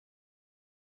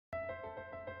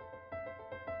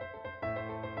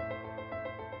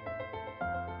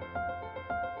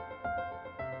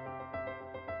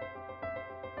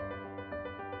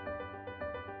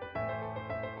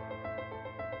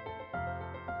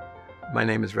My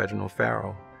name is Reginald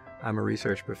Farrow. I'm a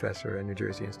research professor at New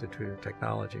Jersey Institute of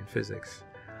Technology and Physics.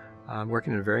 I'm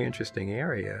working in a very interesting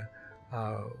area,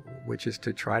 which is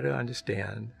to try to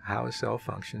understand how a cell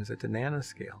functions at the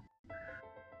nanoscale.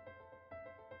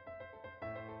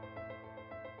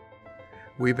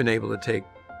 We've been able to take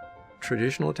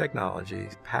traditional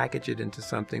technologies, package it into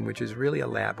something which is really a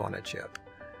lab on a chip.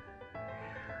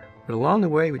 But along the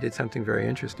way, we did something very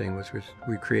interesting, which was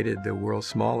we created the world's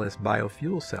smallest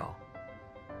biofuel cell.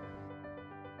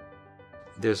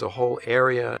 There's a whole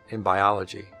area in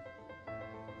biology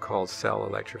called cell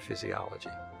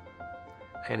electrophysiology,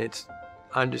 and it's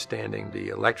understanding the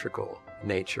electrical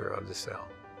nature of the cell.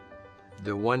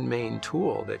 The one main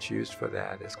tool that's used for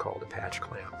that is called a patch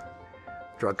clamp.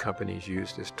 Drug companies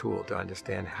use this tool to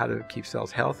understand how to keep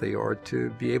cells healthy or to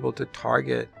be able to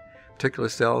target particular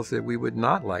cells that we would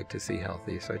not like to see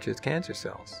healthy, such as cancer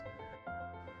cells.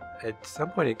 At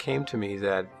some point it came to me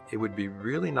that it would be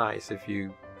really nice if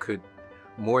you could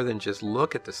more than just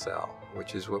look at the cell,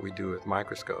 which is what we do with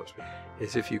microscopes,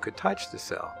 is if you could touch the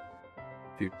cell.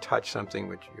 If you touch something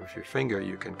with your finger,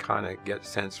 you can kind of get a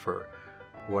sense for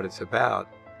what it's about.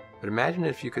 But imagine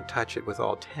if you could touch it with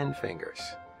all 10 fingers.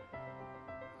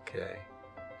 Okay.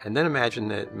 And then imagine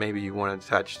that maybe you want to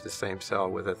touch the same cell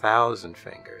with 1,000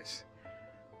 fingers.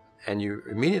 And you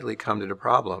immediately come to the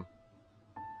problem,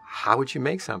 how would you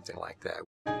make something like that?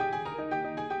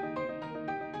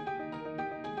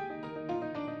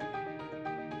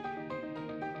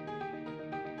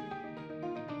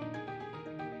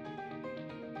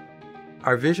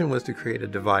 Our vision was to create a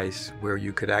device where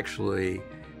you could actually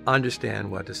understand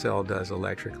what the cell does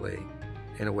electrically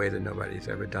in a way that nobody's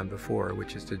ever done before,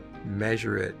 which is to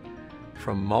measure it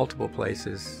from multiple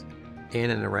places in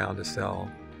and around the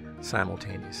cell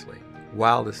simultaneously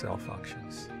while the cell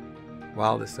functions,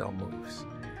 while the cell moves.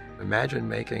 Imagine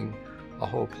making a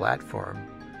whole platform,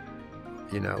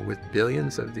 with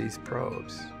billions of these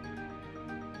probes,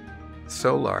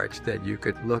 so large that you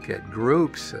could look at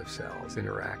groups of cells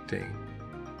interacting.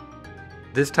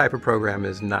 This type of program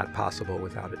is not possible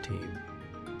without a team.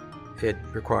 It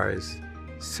requires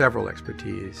several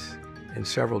expertise in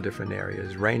several different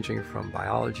areas, ranging from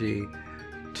biology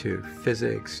to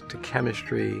physics to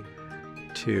chemistry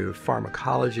to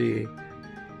pharmacology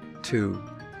to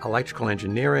electrical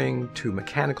engineering to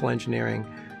mechanical engineering.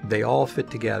 They all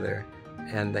fit together,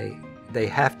 and they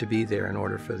have to be there in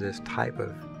order for this type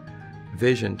of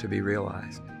vision to be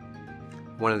realized.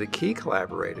 One of the key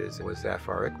collaborators was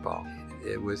Farrow.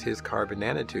 It was his carbon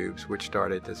nanotubes which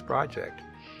started this project,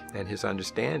 and his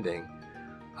understanding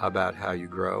about how you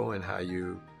grow and how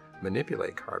you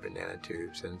manipulate carbon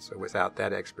nanotubes. And so without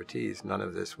that expertise, none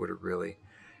of this would have really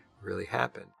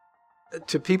happened.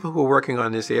 To people who are working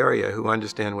on this area who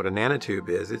understand what a nanotube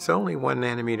is, it's only 1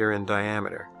 nanometer in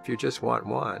diameter. If you just want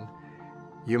one,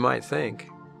 you might think,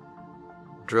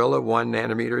 drill a 1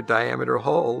 nanometer diameter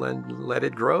hole and let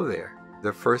it grow there.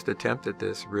 The first attempt at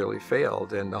this really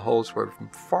failed, and the holes were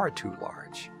far too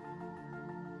large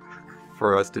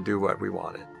for us to do what we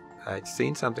wanted. I'd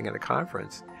seen something at a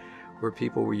conference where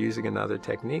people were using another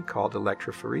technique called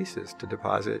electrophoresis to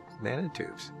deposit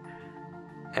nanotubes.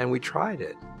 And we tried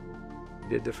it. We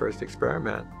did the first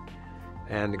experiment,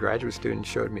 and the graduate student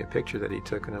showed me a picture that he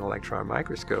took in an electron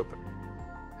microscope,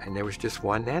 and there was just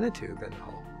 1 nanotube in the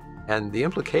hole. And the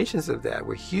implications of that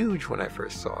were huge when I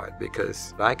first saw it,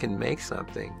 because I can make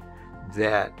something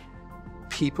that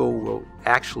people will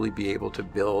actually be able to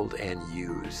build and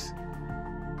use.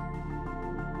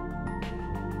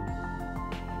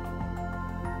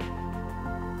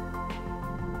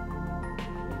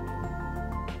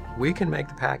 We can make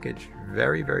the package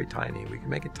very, very tiny. We can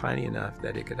make it tiny enough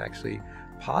that it could actually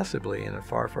possibly, in a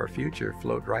far, far future,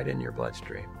 float right in your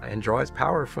bloodstream and draw its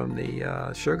power from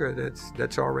the sugar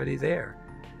that's already there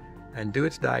and do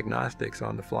its diagnostics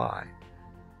on the fly.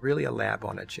 Really a lab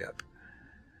on a chip.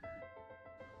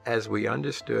 As we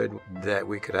understood that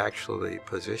we could actually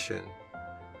position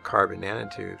carbon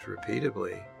nanotubes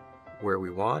repeatably where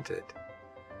we wanted,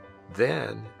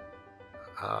 then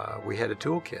we had a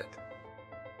toolkit.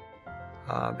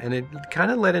 And it kind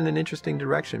of led in an interesting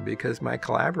direction, because my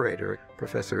collaborator,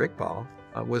 Professor Iqbal,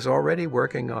 was already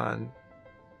working on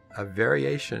a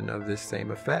variation of this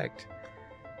same effect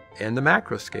in the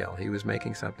macro scale. He was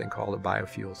making something called a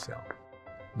biofuel cell.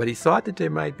 But he thought that there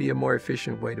might be a more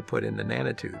efficient way to put in the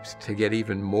nanotubes to get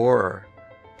even more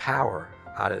power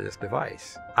out of this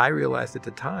device. I realized at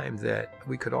the time that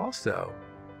we could also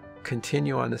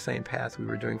continue on the same path we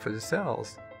were doing for the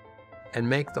cells and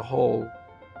make the whole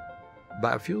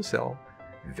biofuel cell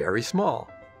very small.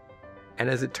 And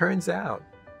as it turns out,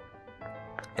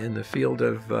 in the field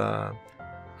of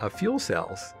of fuel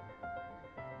cells,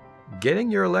 getting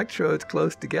your electrodes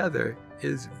close together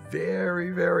is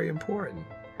very, very important.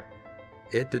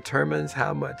 It determines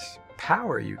how much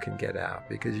power you can get out,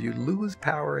 because you lose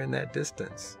power in that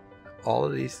distance. All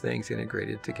of these things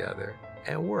integrated together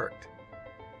and worked.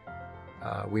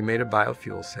 We made a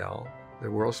biofuel cell,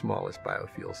 the world's smallest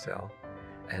biofuel cell,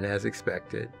 and as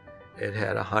expected, it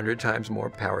had 100 times more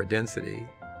power density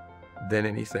than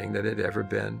anything that had ever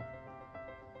been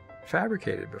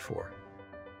fabricated before.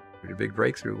 The big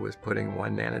breakthrough was putting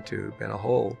one nanotube in a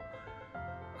hole,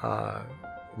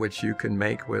 which you can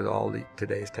make with all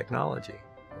today's technology.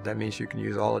 That means you can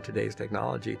use all of today's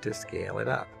technology to scale it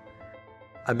up.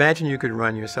 Imagine you could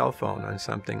run your cell phone on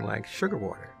something like sugar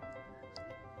water.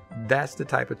 That's the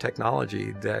type of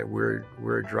technology that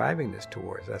we're driving this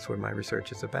towards. That's what my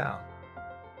research is about.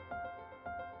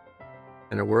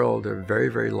 In a world of very,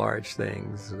 very large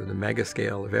things, the mega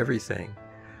scale of everything,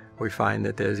 we find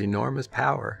that there's enormous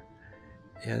power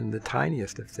in the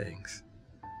tiniest of things.